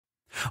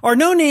Are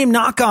no-name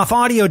knockoff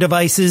audio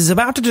devices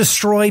about to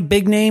destroy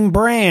big-name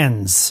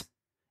brands?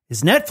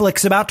 Is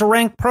Netflix about to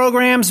rank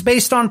programs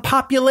based on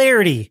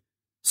popularity,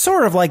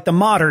 sort of like the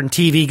modern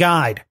TV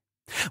guide?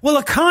 Will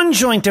a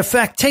conjoint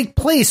effect take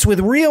place with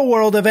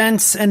real-world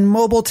events and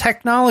mobile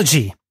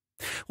technology?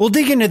 We'll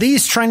dig into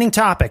these trending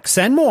topics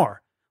and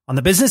more on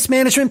the Business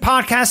Management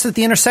Podcast at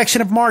the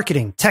intersection of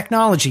marketing,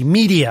 technology,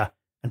 media,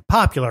 and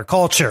popular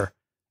culture.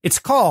 It's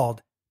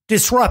called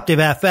Disruptive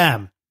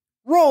FM.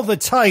 Roll the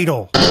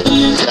title.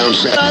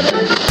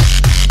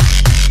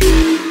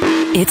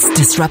 It's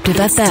Disruptive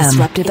FM.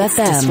 Disruptive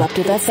FM.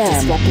 Disruptive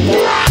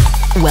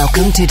FM.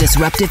 Welcome to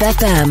Disruptive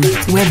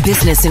FM, where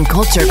business and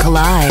culture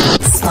collide.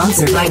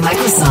 Sponsored by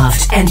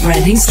Microsoft and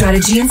Branding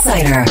Strategy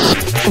Insider.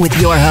 With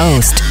your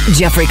host,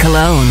 Jeffrey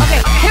Colon.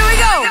 Okay, here we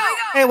go.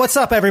 Hey, what's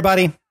up,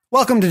 everybody?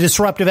 Welcome to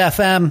Disruptive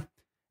FM,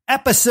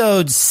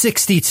 episode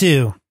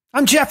 62.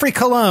 I'm Jeffrey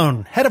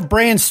Colon, head of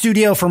brand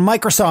studio for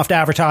Microsoft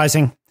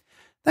Advertising.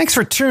 Thanks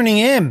for tuning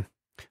in.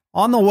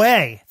 On the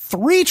way,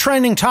 3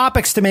 trending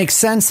topics to make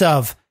sense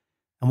of.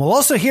 And we'll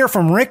also hear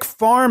from Rick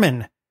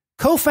Farman,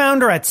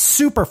 co-founder at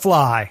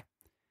Superfly.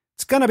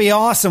 It's going to be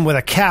awesome with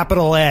a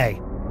capital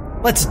A.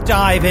 Let's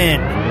dive in.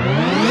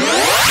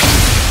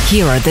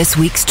 Here are this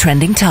week's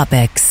trending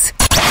topics.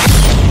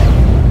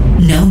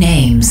 No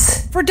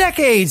names. For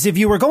decades, if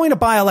you were going to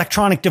buy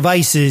electronic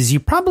devices, you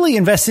probably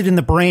invested in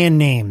the brand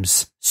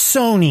names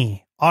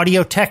Sony,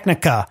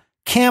 Audio-Technica,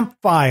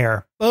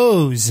 Campfire,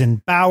 Bose,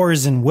 and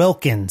Bowers &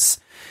 Wilkins.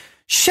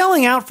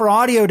 Shelling out for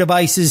audio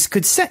devices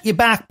could set you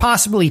back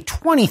possibly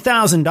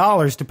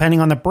 $20,000 depending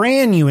on the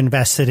brand you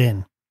invested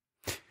in.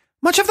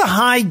 Much of the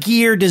high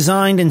gear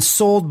designed and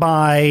sold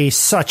by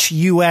such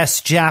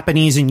US,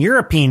 Japanese, and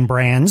European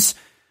brands,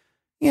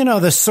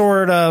 the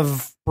sort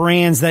of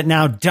brands that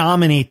now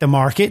dominate the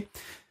market,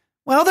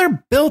 well,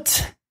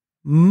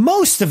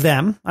 most of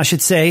them, I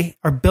should say,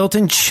 are built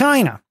in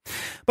China.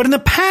 But in the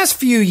past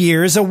few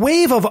years, a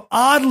wave of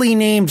oddly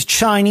named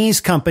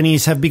Chinese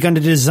companies have begun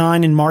to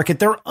design and market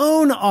their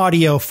own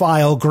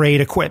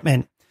audiophile-grade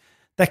equipment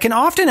that can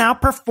often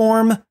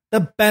outperform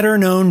the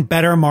better-known,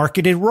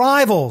 better-marketed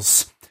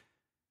rivals,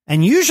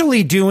 and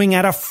usually doing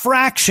at a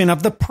fraction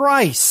of the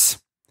price.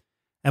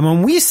 And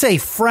when we say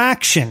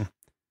fraction,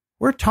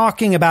 we're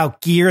talking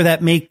about gear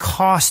that may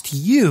cost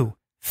you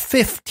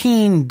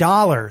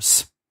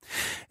 $15.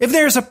 If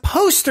there's a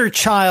poster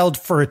child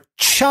for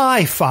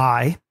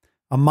Chi-Fi,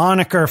 a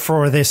moniker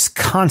for this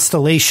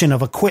constellation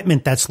of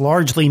equipment that's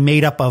largely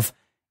made up of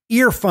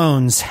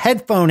earphones,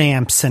 headphone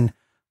amps, and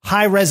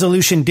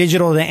high-resolution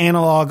digital to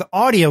analog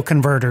audio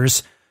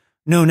converters,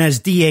 known as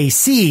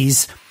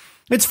DACs,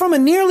 it's from a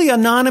nearly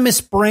anonymous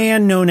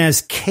brand known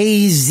as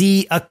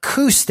KZ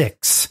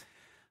Acoustics.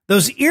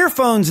 Those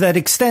earphones that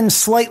extend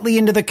slightly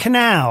into the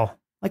canal,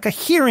 like a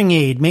hearing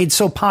aid made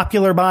so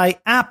popular by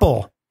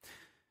Apple.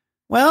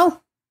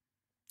 Well,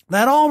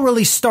 that all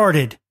really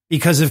started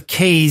because of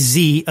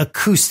KZ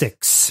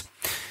Acoustics.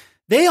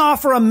 They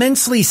offer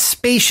immensely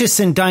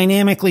spacious and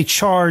dynamically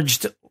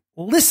charged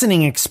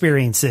listening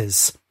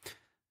experiences.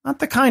 Not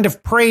the kind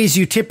of praise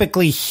you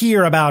typically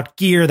hear about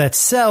gear that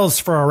sells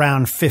for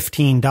around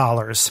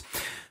 $15.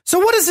 So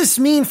what does this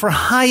mean for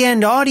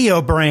high-end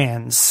audio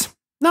brands?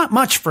 Not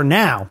much for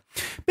now.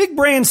 Big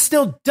brands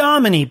still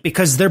dominate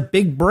because they're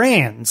big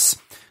brands.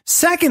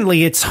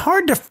 Secondly, it's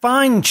hard to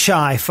find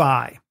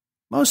Chi-Fi.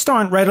 Most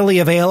aren't readily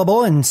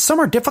available, and some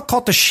are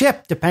difficult to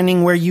ship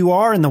depending where you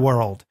are in the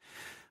world.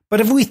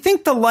 But if we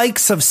think the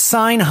likes of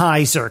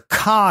Sennheiser,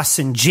 Koss,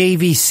 and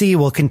JVC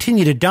will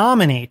continue to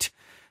dominate,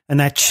 and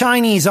that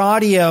Chinese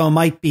audio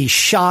might be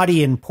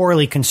shoddy and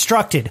poorly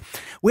constructed,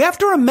 we have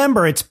to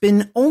remember it's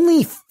been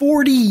only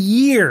 40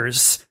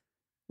 years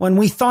when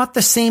we thought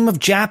the same of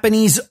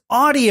Japanese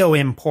audio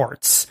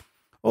imports.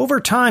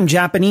 Over time,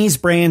 Japanese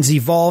brands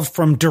evolved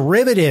from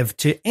derivative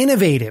to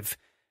innovative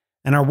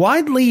and are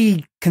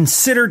widely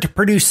considered to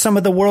produce some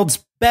of the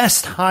world's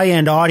best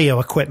high-end audio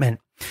equipment.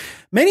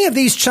 Many of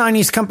these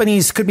Chinese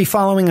companies could be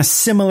following a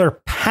similar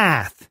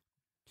path.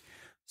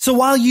 So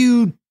while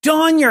you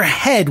don your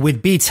head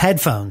with Beats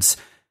headphones,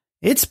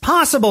 it's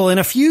possible in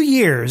a few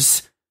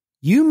years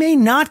you may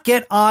not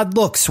get odd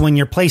looks when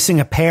you're placing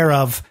a pair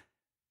of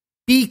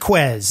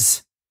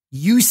Bequez,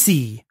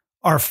 UC,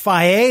 or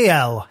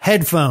Fael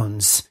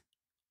headphones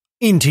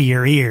into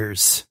your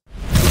ears.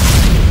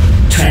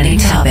 Trending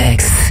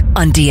topics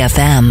on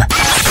DFM.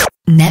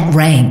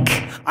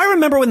 Netrank. I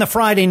remember when the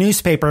Friday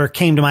newspaper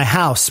came to my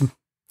house.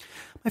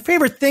 My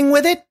favorite thing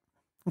with it?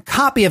 A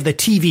copy of the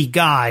TV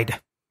guide.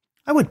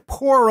 I would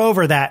pore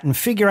over that and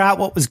figure out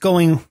what was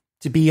going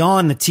to be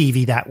on the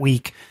TV that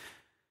week,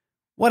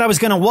 what I was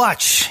going to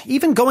watch,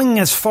 even going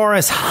as far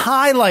as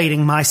highlighting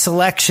my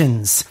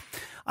selections.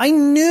 I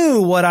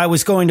knew what I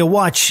was going to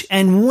watch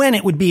and when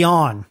it would be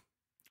on.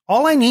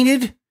 All I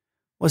needed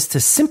was to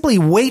simply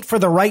wait for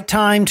the right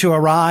time to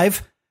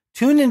arrive,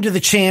 tune into the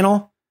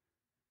channel,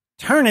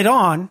 turn it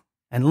on,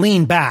 and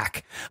lean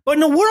back. But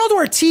in a world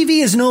where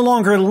TV is no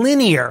longer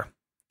linear,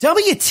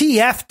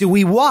 WTF do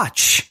we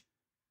watch?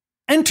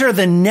 Enter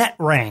the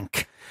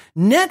Netrank.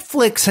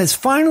 Netflix has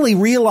finally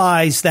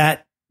realized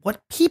that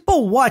what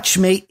people watch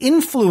may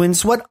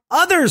influence what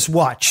others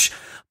watch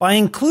by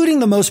including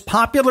the most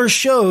popular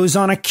shows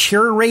on a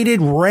curated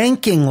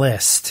ranking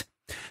list.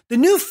 The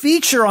new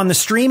feature on the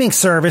streaming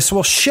service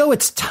will show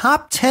its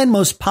top 10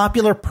 most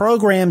popular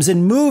programs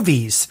and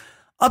movies,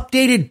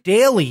 updated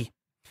daily.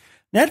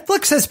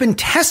 Netflix has been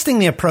testing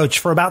the approach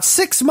for about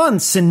 6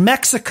 months in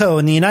Mexico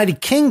and the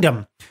United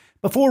Kingdom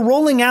before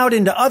rolling out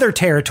into other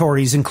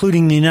territories,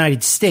 including the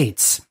United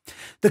States.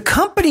 The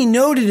company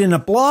noted in a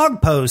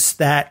blog post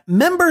that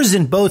members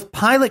in both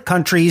pilot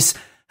countries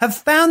have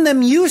found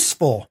them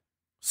useful,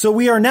 so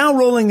we are now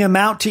rolling them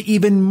out to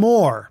even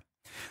more.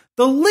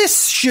 The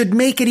lists should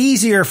make it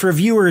easier for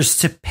viewers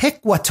to pick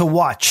what to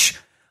watch.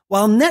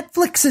 While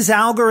Netflix's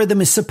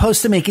algorithm is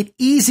supposed to make it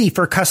easy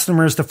for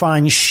customers to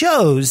find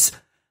shows,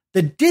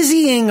 the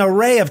dizzying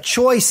array of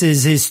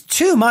choices is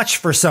too much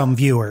for some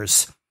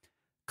viewers.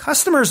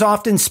 Customers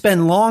often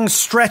spend long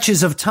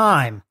stretches of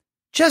time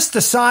just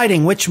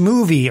deciding which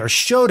movie or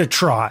show to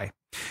try.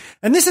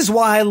 And this is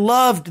why I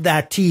loved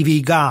that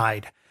TV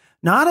guide.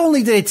 Not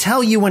only did it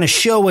tell you when a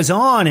show was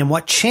on and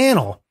what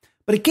channel,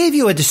 but it gave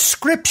you a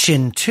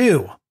description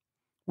too.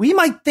 We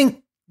might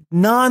think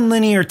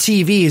nonlinear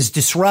TV is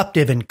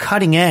disruptive and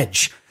cutting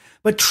edge,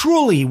 but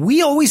truly,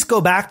 we always go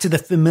back to the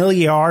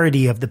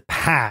familiarity of the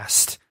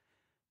past.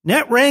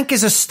 Netrank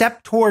is a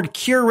step toward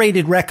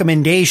curated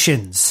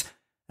recommendations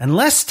and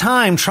less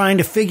time trying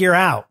to figure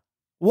out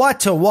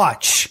what to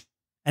watch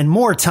and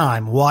more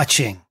time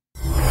watching.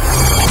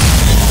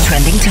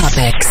 Trending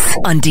topics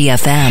on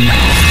DFM.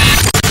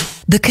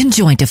 The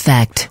Conjoint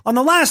Effect. On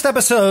the last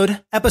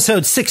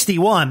episode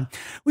 61,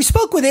 we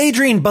spoke with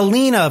Adrian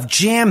Bellina of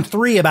Jam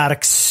 3 about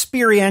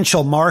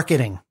experiential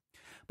marketing.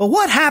 But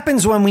what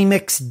happens when we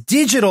mix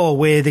digital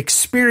with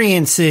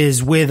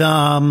experiences with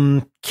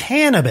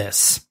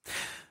cannabis?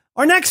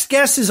 Our next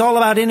guest is all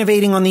about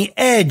innovating on the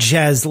edge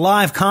as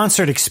live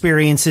concert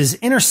experiences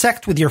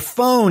intersect with your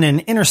phone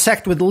and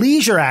intersect with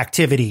leisure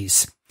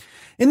activities.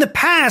 In the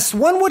past,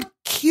 one would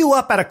queue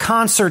up at a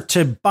concert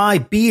to buy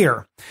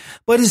beer,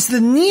 but is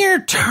the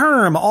near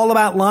term all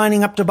about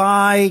lining up to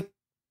buy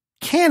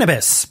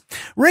cannabis?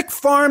 Rick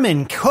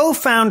Farman,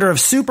 co-founder of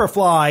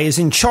Superfly, is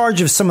in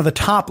charge of some of the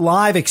top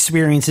live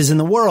experiences in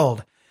the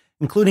world,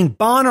 including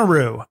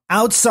Bonnaroo,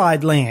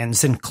 Outside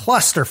Lands, and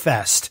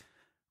Clusterfest.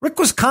 Rick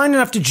was kind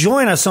enough to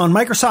join us on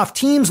Microsoft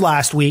Teams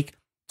last week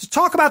to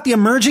talk about the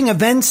emerging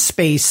events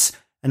space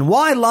and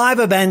why live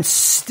events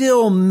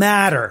still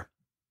matter.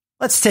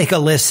 Let's take a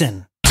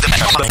listen.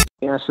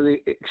 Yeah, so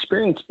the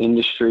experience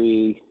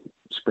industry,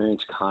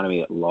 experience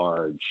economy at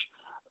large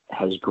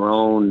has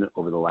grown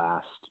over the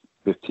last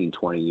 15,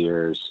 20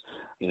 years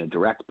in a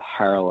direct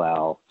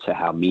parallel to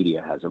how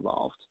media has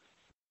evolved.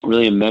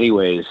 Really, in many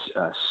ways,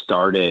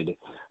 started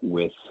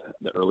with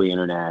the early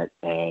internet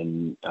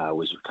and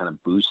was kind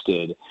of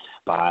boosted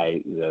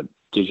by the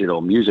digital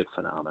music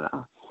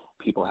phenomena.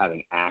 People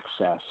having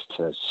access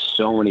to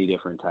so many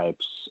different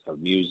types of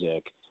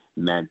music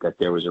meant that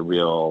there was a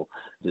real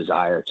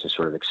desire to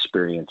sort of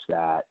experience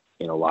that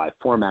in a live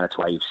format. It's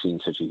why you've seen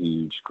such a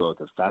huge growth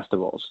of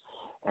festivals.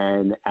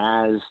 And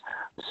as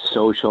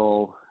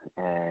social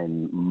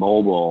and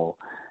mobile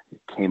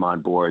came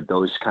on board,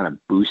 those kind of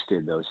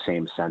boosted those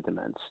same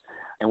sentiments.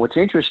 And what's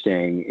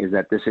interesting is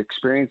that this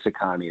experience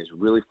economy has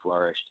really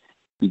flourished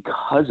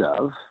because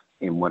of,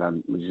 in what I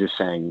was just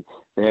saying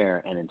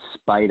there, and in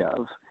spite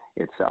of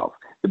itself.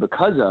 The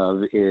because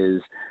of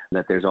is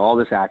that there's all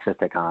this access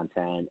to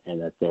content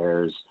and that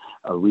there's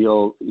a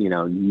real,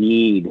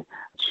 need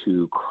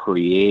to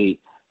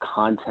create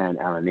content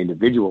on an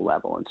individual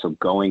level. And so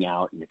going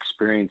out and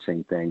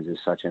experiencing things is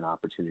such an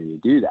opportunity to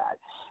do that.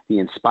 The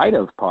in spite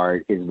of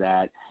part is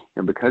that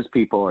because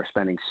people are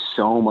spending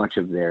so much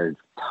of their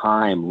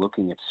time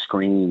looking at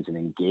screens and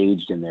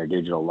engaged in their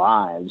digital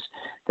lives,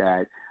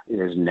 that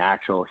there's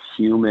natural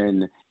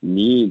human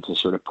need to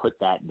sort of put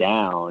that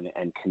down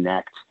and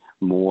connect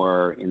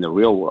more in the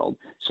real world.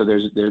 So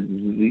there's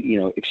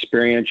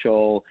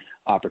experiential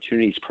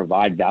opportunities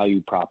provide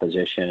value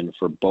proposition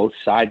for both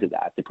sides of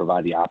that. They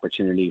provide the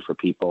opportunity for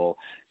people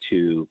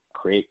to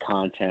create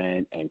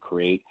content and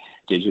create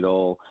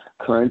digital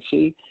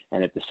currency.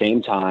 And at the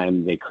same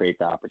time, they create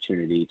the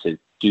opportunity to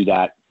do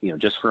that,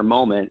 just for a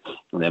moment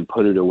and then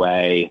put it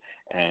away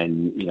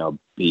and,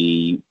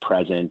 be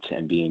present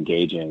and be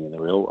engaging in the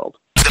real world.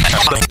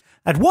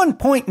 At one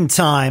point in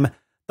time,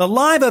 the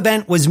live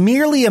event was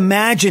merely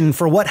imagined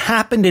for what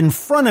happened in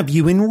front of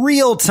you in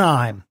real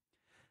time.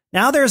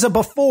 Now there's a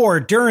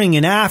before, during,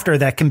 and after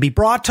that can be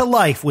brought to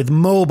life with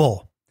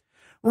mobile.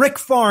 Rick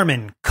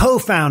Farman,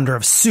 co-founder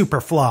of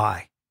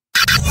Superfly.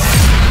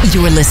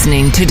 You're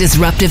listening to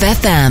Disruptive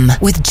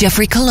FM with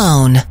Jeffrey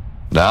Colon.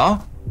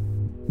 Now,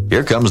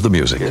 here comes the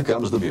music. Here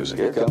comes the music.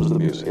 Here comes the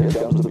music. Here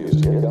comes the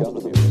music. Here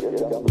comes the music.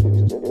 Here comes the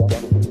music.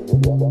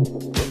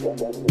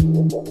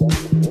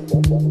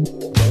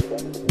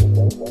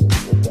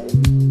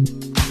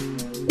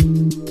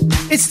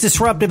 It's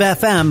Disruptive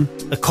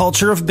FM, the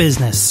culture of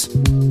business.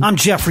 I'm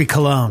Jeffrey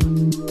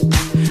Colon.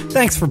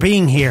 Thanks for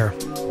being here.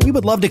 We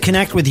would love to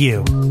connect with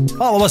you.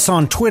 Follow us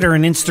on Twitter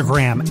and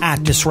Instagram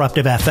at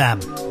Disruptive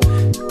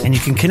FM. And you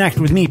can connect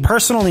with me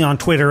personally on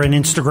Twitter and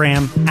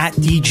Instagram at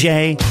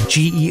DJ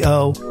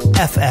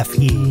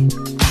GEOFFE.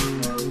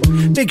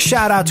 Big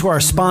shout out to our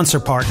sponsor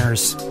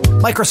partners,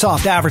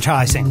 Microsoft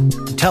Advertising,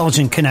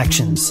 Intelligent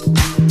Connections.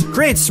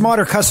 Create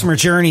smarter customer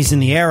journeys in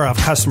the era of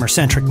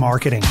customer-centric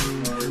marketing.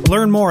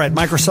 Learn more at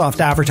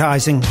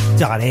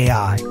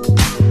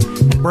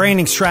microsoftadvertising.ai.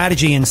 Branding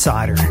Strategy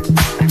Insider.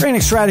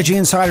 Branding Strategy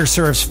Insider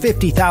serves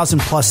 50,000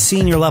 plus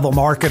senior level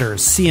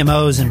marketers,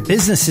 CMOs, and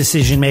business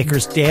decision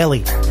makers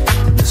daily.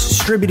 It's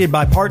distributed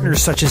by partners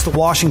such as the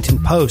Washington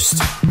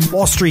Post,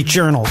 Wall Street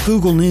Journal,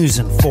 Google News,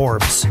 and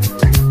Forbes.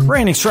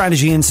 Branding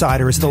Strategy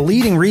Insider is the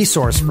leading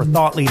resource for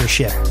thought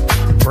leadership,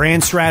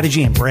 brand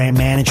strategy, and brand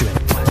management.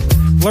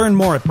 Learn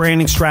more at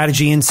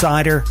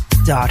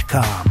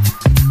brandingstrategyinsider.com.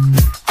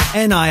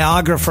 And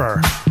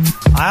Iographer.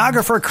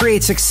 Iographer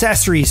creates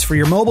accessories for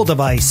your mobile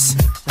device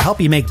to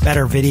help you make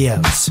better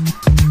videos.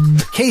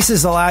 Their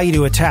cases allow you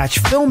to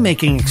attach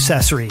filmmaking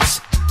accessories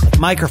like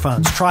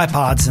microphones,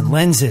 tripods, and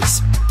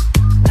lenses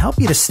and help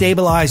you to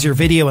stabilize your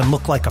video and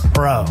look like a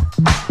pro.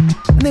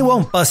 And they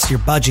won't bust your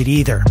budget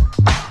either.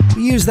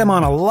 We use them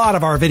on a lot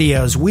of our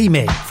videos we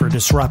make for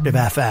Disruptive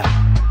FM.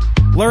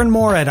 Learn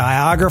more at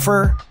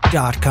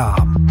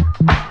iographer.com.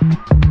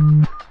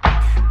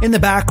 In the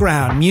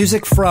background,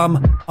 music from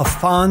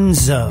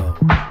Afonso.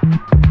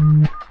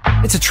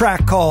 It's a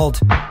track called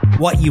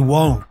What You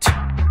Won't.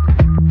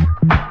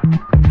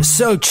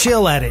 So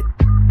chill at it.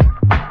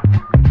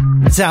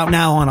 It's out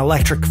now on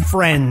Electric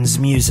Friends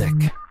Music.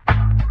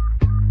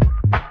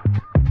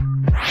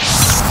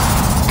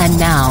 And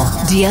now,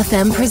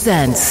 DFM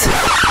presents...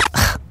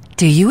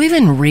 Do you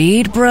even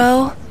read,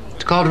 bro?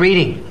 It's called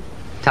reading.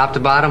 Top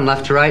to bottom,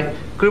 left to right.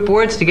 Group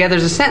words together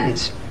as a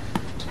sentence.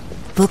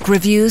 Book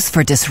reviews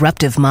for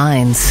disruptive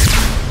minds.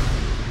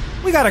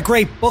 We got a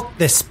great book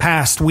this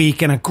past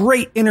week and a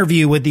great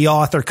interview with the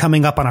author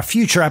coming up on a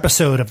future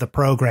episode of the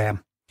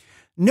program.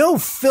 No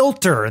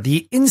Filter,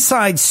 the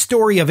inside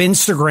story of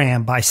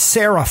Instagram by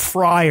Sarah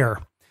Fryer.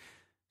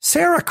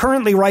 Sarah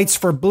currently writes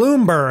for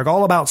Bloomberg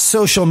all about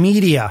social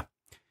media.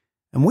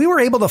 And we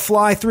were able to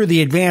fly through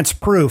the advanced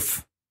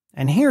proof.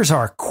 And here's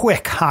our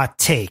quick hot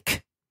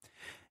take.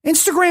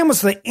 Instagram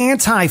was the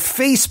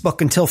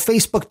anti-Facebook until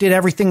Facebook did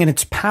everything in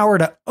its power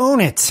to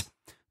own it.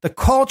 The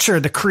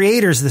culture, the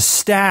creators, the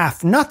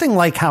staff, nothing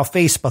like how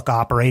Facebook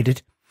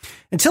operated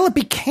until it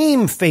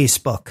became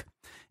Facebook.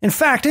 In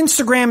fact,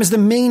 Instagram is the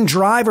main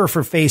driver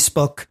for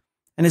Facebook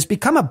and has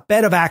become a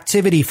bed of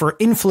activity for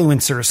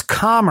influencers,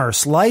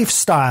 commerce,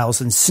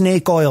 lifestyles, and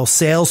snake oil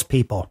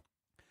salespeople.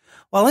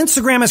 While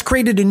Instagram has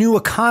created a new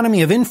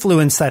economy of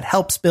influence that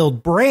helps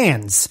build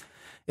brands,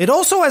 it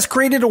also has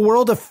created a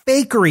world of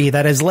fakery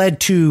that has led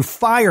to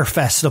Fire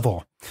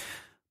Festival.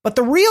 But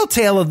the real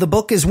tale of the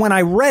book is when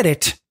I read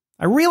it,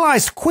 I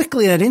realized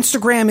quickly that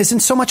Instagram isn't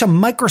so much a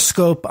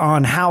microscope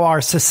on how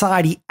our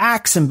society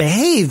acts and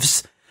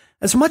behaves,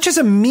 as much as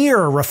a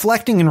mirror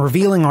reflecting and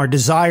revealing our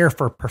desire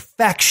for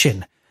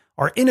perfection,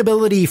 our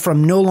inability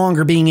from no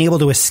longer being able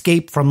to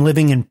escape from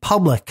living in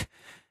public,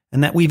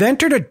 and that we've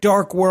entered a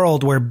dark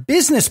world where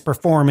business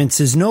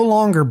performance is no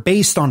longer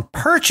based on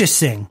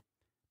purchasing,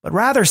 but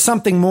rather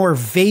something more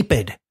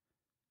vapid,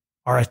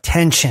 our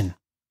attention.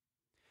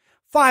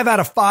 5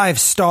 out of 5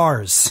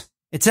 stars.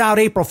 It's out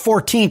April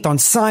 14th on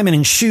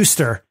Simon &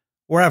 Schuster,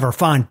 wherever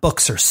fine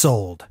books are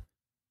sold.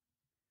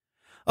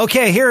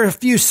 Okay, here are a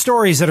few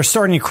stories that are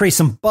starting to create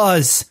some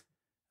buzz,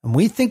 and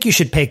we think you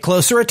should pay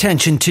closer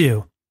attention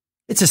to.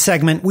 It's a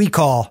segment we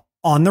call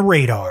On the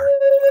Radar.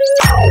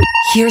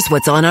 Here's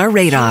what's on our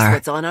radar.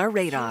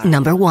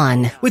 Number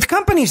 1. With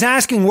companies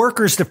asking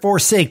workers to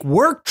forsake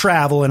work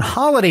travel and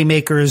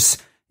holidaymakers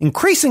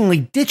increasingly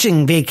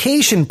ditching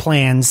vacation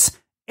plans,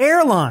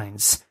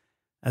 airlines,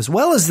 as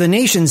well as the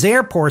nation's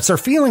airports, are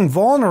feeling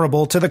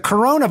vulnerable to the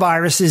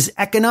coronavirus's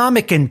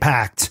economic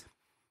impact.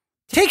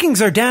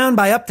 Takings are down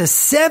by up to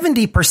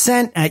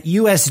 70% at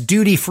U.S.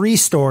 duty-free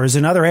stores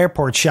and other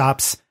airport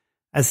shops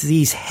as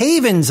these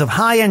havens of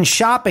high-end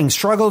shopping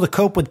struggle to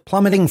cope with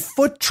plummeting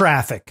foot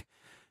traffic.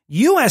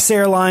 U.S.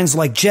 airlines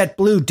like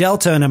JetBlue,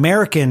 Delta, and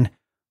American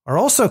are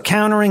also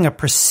countering a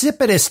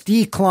precipitous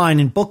decline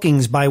in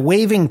bookings by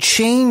waiving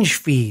change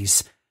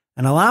fees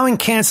and allowing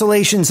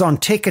cancellations on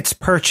tickets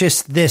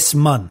purchased this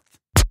month.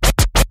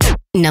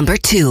 Number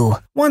 2.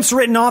 Once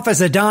written off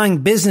as a dying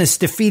business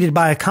defeated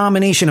by a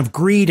combination of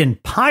greed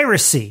and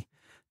piracy,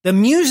 the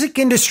music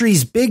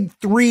industry's big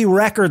 3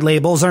 record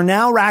labels are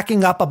now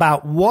racking up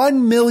about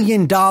 $1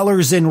 million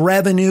in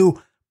revenue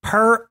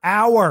per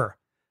hour.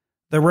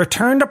 The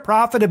return to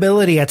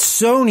profitability at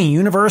Sony,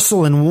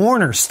 Universal, and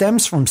Warner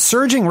stems from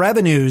surging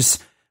revenues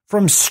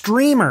from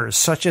streamers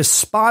such as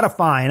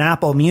Spotify and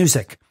Apple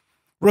Music.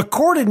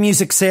 Recorded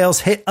music sales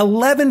hit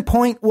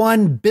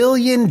 $11.1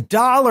 billion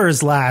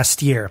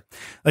last year,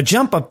 a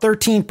jump of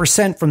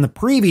 13% from the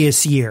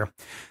previous year.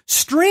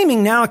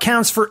 Streaming now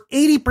accounts for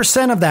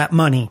 80% of that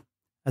money,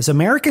 as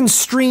Americans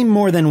stream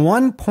more than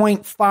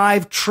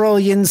 1.5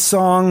 trillion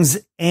songs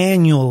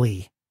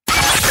annually.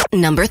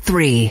 Number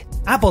 3.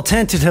 Apple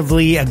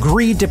tentatively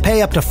agreed to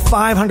pay up to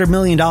 $500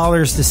 million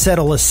to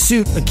settle a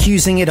suit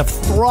accusing it of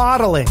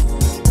throttling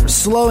or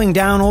slowing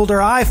down older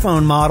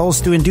iPhone models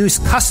to induce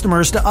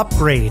customers to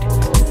upgrade.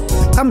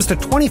 It comes to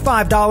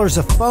 $25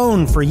 a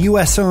phone for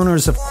U.S.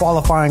 owners of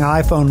qualifying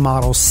iPhone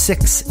models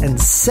 6 and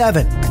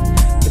 7.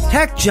 The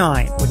tech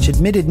giant, which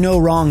admitted no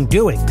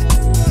wrongdoing,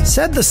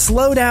 said the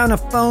slowdown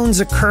of phones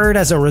occurred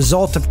as a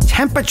result of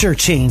temperature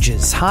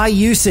changes, high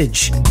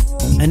usage,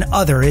 and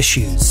other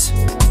issues.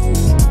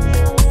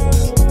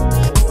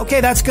 Okay,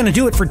 that's going to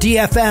do it for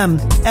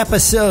DFM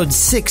episode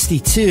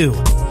 62.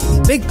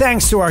 Big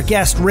thanks to our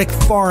guest Rick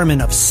Farman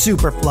of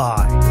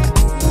Superfly.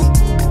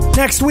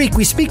 Next week,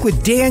 we speak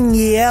with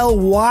Danielle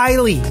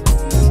Wiley,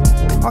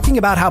 talking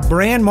about how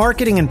brand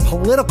marketing and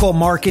political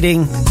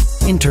marketing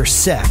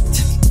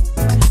intersect.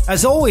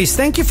 As always,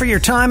 thank you for your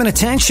time and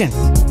attention.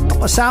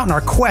 Help us out in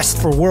our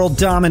quest for world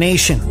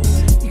domination.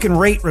 You can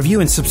rate, review,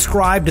 and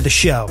subscribe to the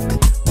show.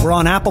 We're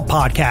on Apple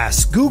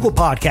Podcasts, Google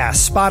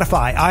Podcasts,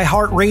 Spotify,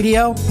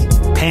 iHeartRadio,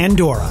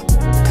 Pandora.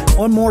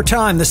 One more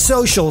time, the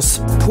socials,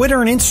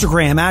 Twitter and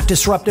Instagram at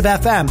Disruptive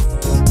FM.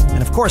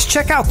 And of course,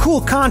 check out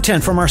cool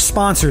content from our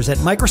sponsors at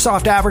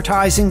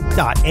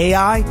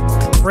MicrosoftAdvertising.ai,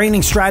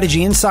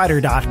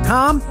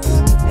 BrandingStrategyInsider.com,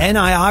 and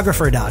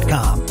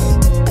iographer.com.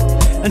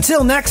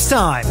 Until next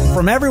time,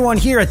 from everyone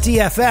here at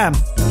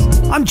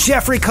DFM, I'm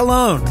Jeffrey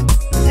Colon.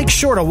 Make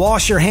sure to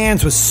wash your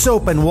hands with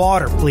soap and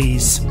water,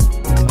 please.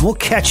 And we'll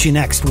catch you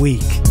next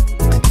week.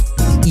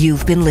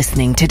 You've been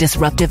listening to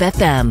Disruptive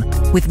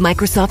FM with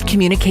Microsoft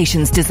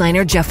Communications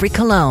designer Jeffrey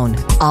Colon.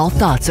 All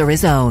thoughts are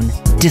his own.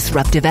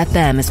 Disruptive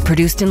FM is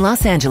produced in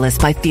Los Angeles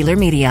by Feeler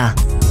Media.